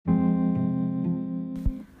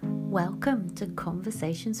Welcome to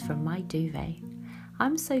Conversations from My Duvet.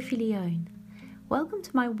 I'm Sophie Leone. Welcome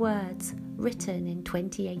to my words written in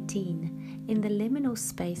 2018 in the liminal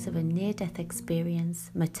space of a near-death experience,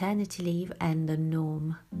 maternity leave and the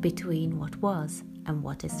norm between what was and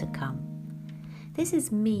what is to come. This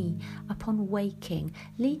is me upon waking,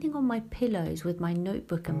 leaning on my pillows with my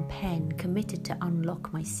notebook and pen, committed to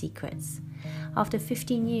unlock my secrets. After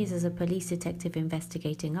 15 years as a police detective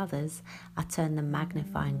investigating others, I turned the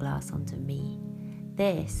magnifying glass onto me.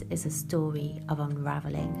 This is a story of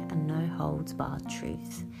unravelling and no holds barred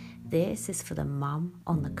truth. This is for the mum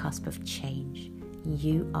on the cusp of change.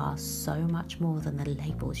 You are so much more than the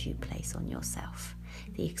labels you place on yourself,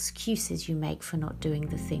 the excuses you make for not doing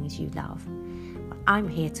the things you love. I'm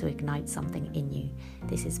here to ignite something in you.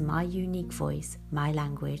 This is my unique voice, my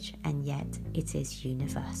language, and yet it is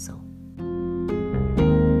universal.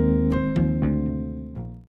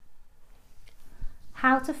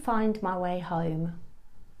 How to find my way home.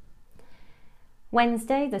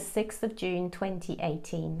 Wednesday, the 6th of June,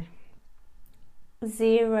 2018.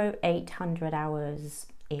 0800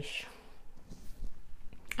 hours-ish.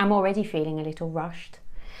 I'm already feeling a little rushed.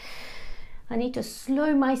 I need to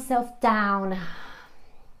slow myself down.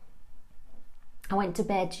 I went to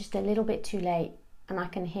bed just a little bit too late and I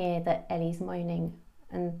can hear that Ellie's moaning,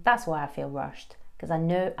 and that's why I feel rushed, because I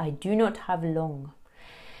know I do not have long.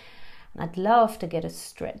 And I'd love to get a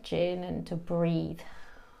stretch in and to breathe.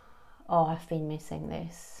 Oh, I've been missing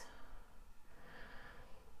this.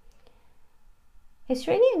 It's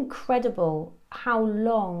really incredible how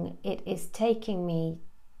long it is taking me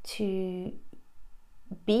to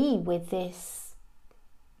be with this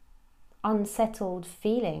unsettled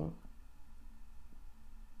feeling.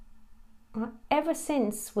 Ever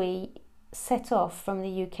since we set off from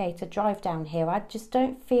the UK to drive down here, I just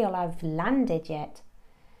don't feel I've landed yet.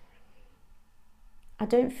 I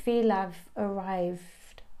don't feel I've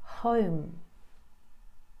arrived home.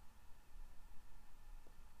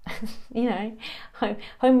 You know,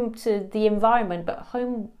 home to the environment, but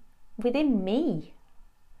home within me.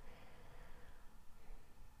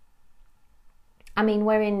 I mean,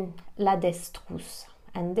 we're in La Destrousse,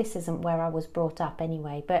 and this isn't where I was brought up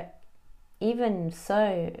anyway, but even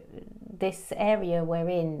so, this area we're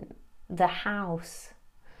in, the house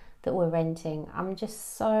that we're renting, I'm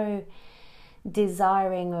just so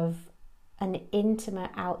desiring of an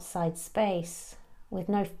intimate outside space with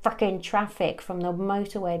no fucking traffic from the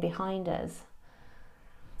motorway behind us.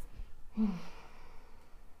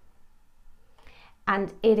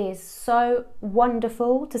 And it is so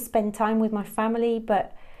wonderful to spend time with my family,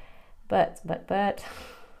 but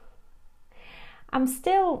I'm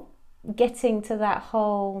still getting to that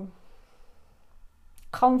whole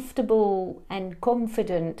comfortable and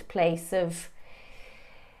confident place of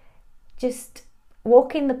just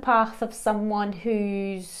walking the path of someone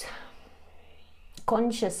who's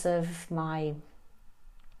conscious of my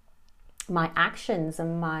actions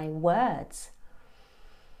and my words.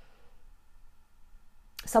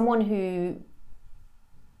 Someone who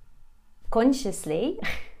consciously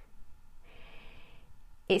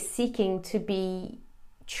is seeking to be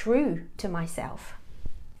true to myself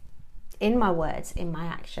in my words, in my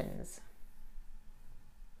actions.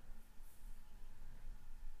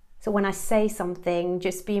 So when I say something,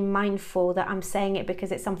 just be mindful that I'm saying it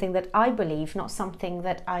because it's something that I believe, not something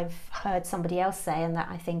that I've heard somebody else say and that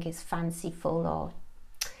I think is fanciful or...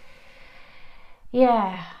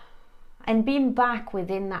 Yeah. And being back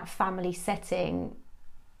within that family setting,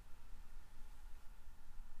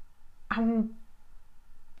 I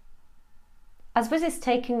suppose it's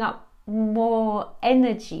taking up more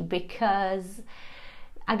energy because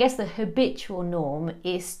I guess the habitual norm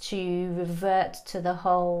is to revert to the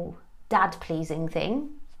whole dad pleasing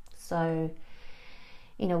thing. So,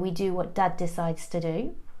 you know, we do what dad decides to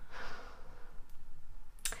do.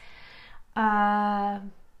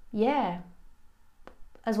 Yeah.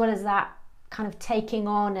 As well as that, kind of taking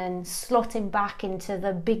on and slotting back into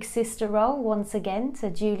the big sister role once again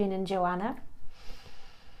to Julian and Joanna.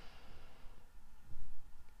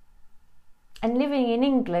 And living in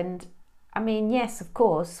England, I mean, yes, of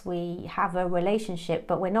course, we have a relationship,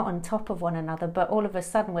 but we're not on top of one another. But all of a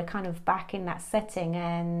sudden, we're kind of back in that setting.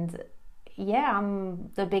 And yeah,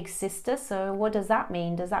 I'm the big sister. So what does that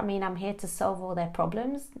mean? Does that mean I'm here to solve all their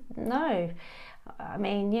problems? No. I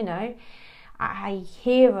mean, you know, I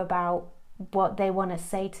hear about what they want to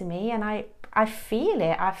say to me and I feel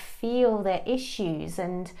it. I feel their issues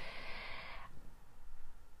and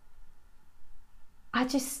I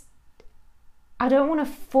don't want to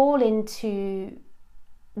fall into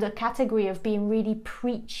the category of being really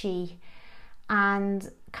preachy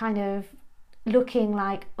and kind of looking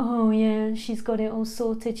like, oh yeah, she's got it all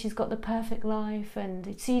sorted, she's got the perfect life and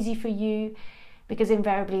it's easy for you, because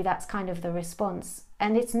invariably that's kind of the response.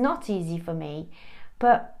 And it's not easy for me,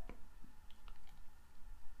 but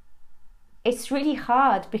it's really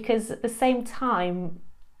hard, because at the same time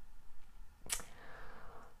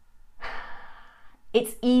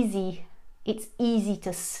it's easy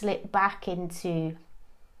to slip back into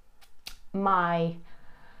my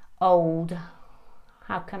old,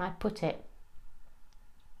 how can I put it,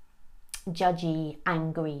 judgy,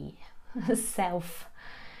 angry self.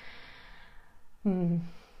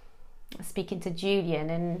 Speaking to Julian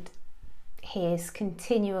and his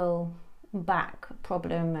continual back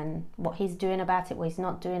problem and what he's doing about it, what he's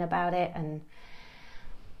not doing about it, and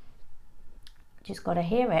just gotta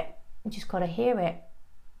hear it.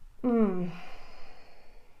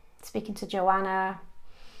 Speaking to Joanna,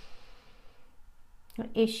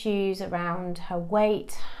 issues around her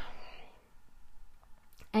weight,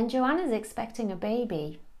 and Joanna's expecting a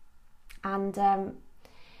baby, and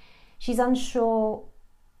she's unsure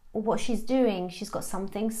what she's doing. She's got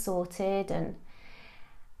something sorted, and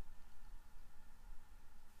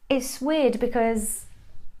it's weird because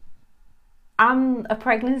I'm a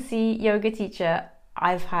pregnancy yoga teacher.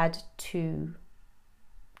 I've had 2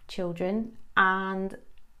 children, and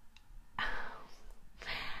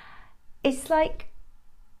it's like,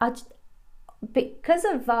 because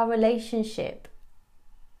of our relationship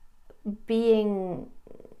being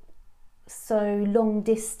so long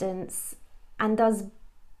distance and us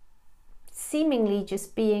seemingly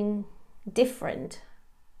just being different,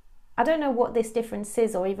 I don't know what this difference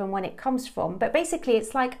is or even when it comes from, but basically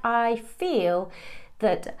it's like I feel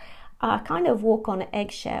that I kind of walk on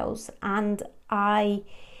eggshells, and I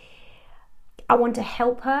want to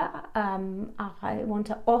help her. I want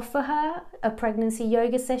to offer her a pregnancy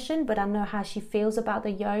yoga session, but I know how she feels about the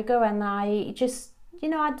yoga, and I just,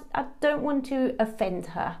 I don't want to offend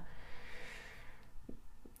her,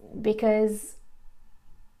 because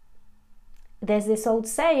there's this old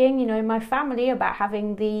saying, in my family about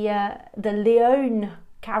having the Leon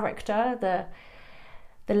character,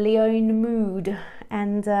 the Leon mood,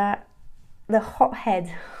 and the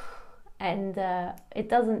hothead, and it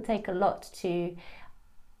doesn't take a lot to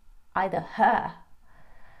either her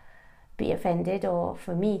be offended or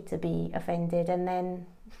for me to be offended, and then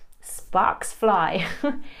sparks fly.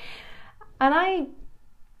 And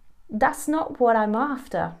that's not what I'm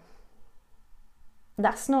after.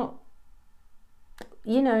 That's not,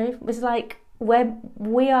 it's like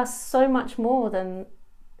we are so much more than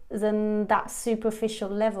that superficial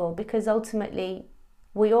level, because ultimately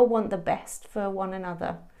we all want the best for one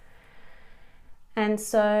another. And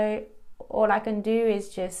so all I can do is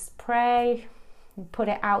just pray and put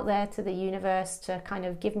it out there to the universe to kind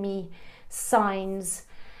of give me signs,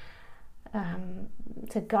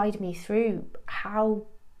 to guide me through how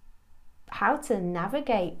to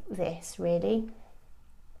navigate this, really.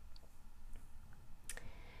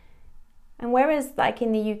 And whereas like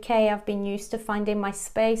in the UK, I've been used to finding my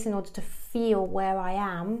space in order to feel where I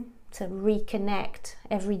am, to reconnect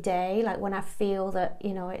every day, like when I feel that,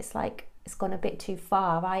 it's like it's gone a bit too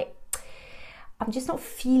far, I'm just not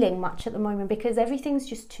feeling much at the moment, because everything's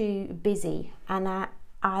just too busy, and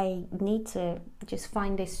I need to just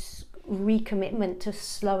find this recommitment to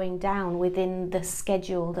slowing down within the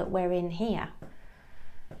schedule that we're in here.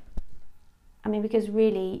 I mean, because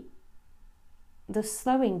really the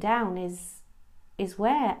slowing down is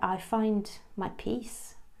where I find my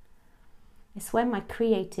peace. It's where my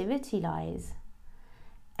creativity lies.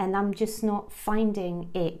 And I'm just not finding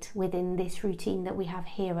it within this routine that we have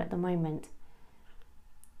here at the moment.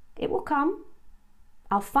 It will come.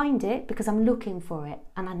 I'll find it because I'm looking for it.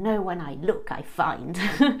 And I know when I look, I find.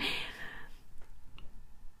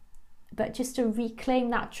 But just to reclaim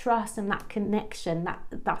that trust and that connection,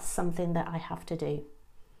 that's something that I have to do.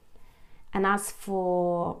 And as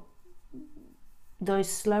for those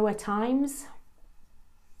slower times,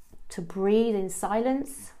 to breathe in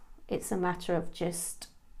silence, it's a matter of just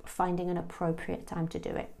finding an appropriate time to do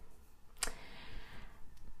it.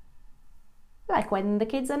 Like when the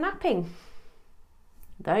kids are napping.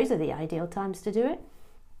 Those are the ideal times to do it.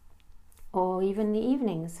 Or even the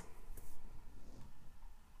evenings.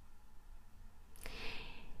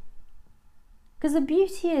 Because the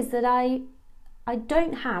beauty is that I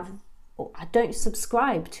don't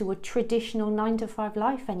subscribe to a traditional 9-to-5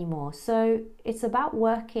 life anymore. So it's about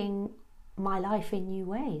working my life in new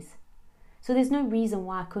ways. So there's no reason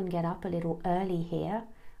why I couldn't get up a little early here.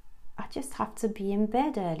 I just have to be in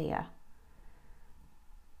bed earlier.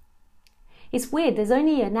 It's weird, there's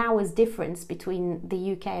only an hour's difference between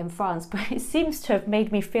the UK and France, but it seems to have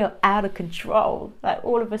made me feel out of control. Like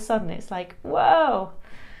all of a sudden it's like, whoa,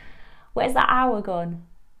 where's that hour gone?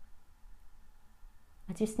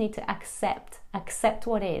 I just need to accept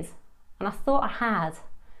what is. And I thought I had.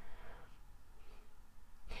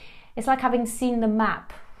 It's like having seen the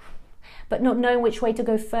map, but not knowing which way to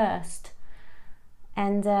go first.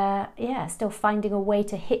 And still finding a way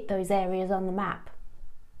to hit those areas on the map.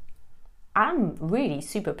 I'm really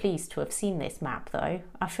super pleased to have seen this map though.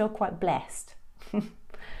 I feel quite blessed.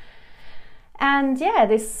 And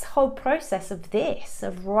this whole process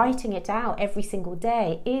of writing it out every single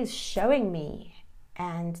day is showing me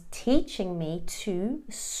and teaching me to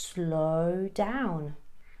slow down.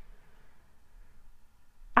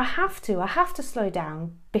 I have to slow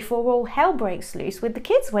down before all hell breaks loose with the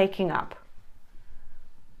kids waking up.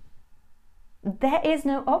 There is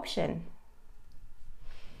no option.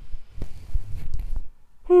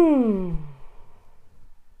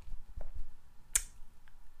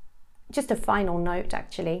 Just a final note,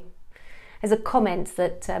 actually. There's a comment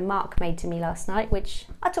that Mark made to me last night, which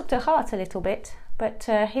I took to heart a little bit, but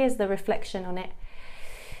here's the reflection on it.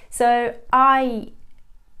 So I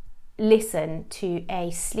listen to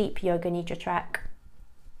a sleep yoga nidra track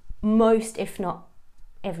most, if not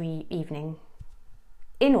every evening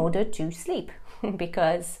in order to sleep,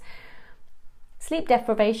 because sleep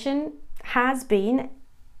deprivation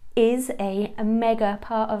is a mega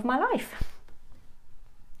part of my life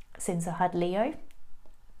since I had Leo.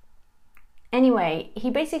 Anyway,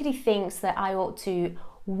 he basically thinks that I ought to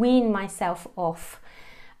wean myself off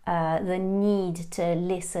the need to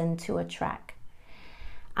listen to a track.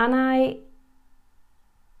 And I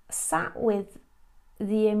sat with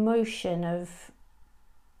the emotion of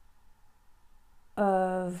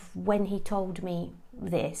when he told me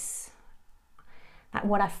this, like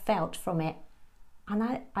what I felt from it.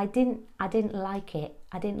 And I didn't like it.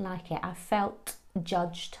 I felt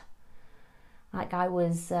judged, like I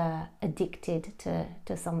was addicted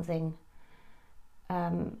to something.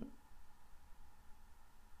 And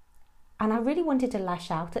I really wanted to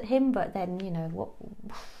lash out at him, but then,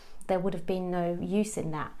 there would have been no use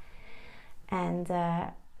in that. And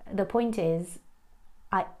the point is,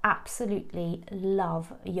 I absolutely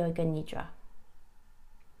love Yoga Nidra.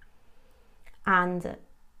 And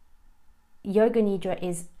Yoga Nidra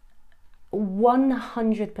is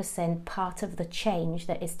 100% part of the change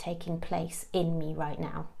that is taking place in me right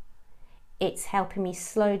now. It's helping me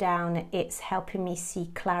slow down, it's helping me see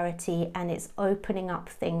clarity, and it's opening up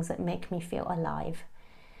things that make me feel alive.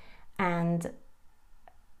 And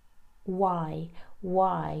why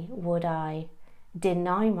would I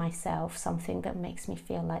deny myself something that makes me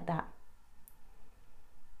feel like that?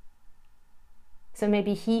 So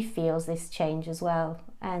maybe he feels this change as well,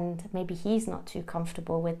 and maybe he's not too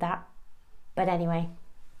comfortable with that. But anyway,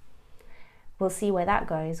 we'll see where that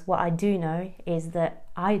goes. What I do know is that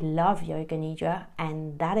I love Yoga Nidra,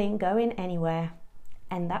 and that ain't going anywhere,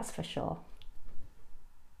 and that's for sure.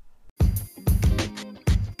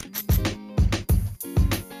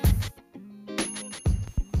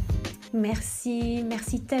 Merci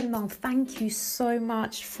tellement. Thank you so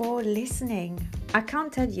much for listening. I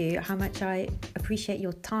can't tell you how much I appreciate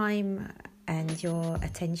your time and your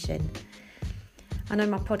attention. I know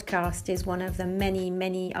my podcast is one of the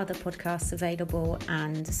many other podcasts available,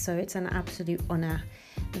 and so it's an absolute honor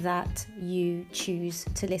that you choose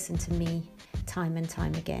to listen to me time and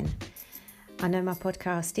time again. I know my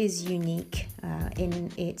podcast is unique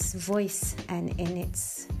in its voice and in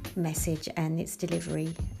its message and its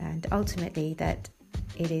delivery, and ultimately that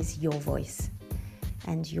it is your voice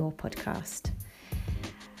and your podcast.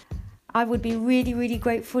 I would be really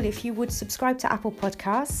grateful if you would subscribe to Apple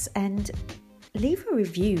Podcasts and leave a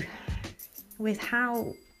review with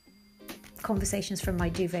how Conversations from My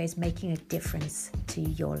Duvet is making a difference to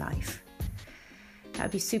your life. That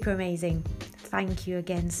would be super amazing. Thank you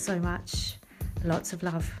again so much. Lots of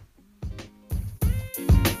love.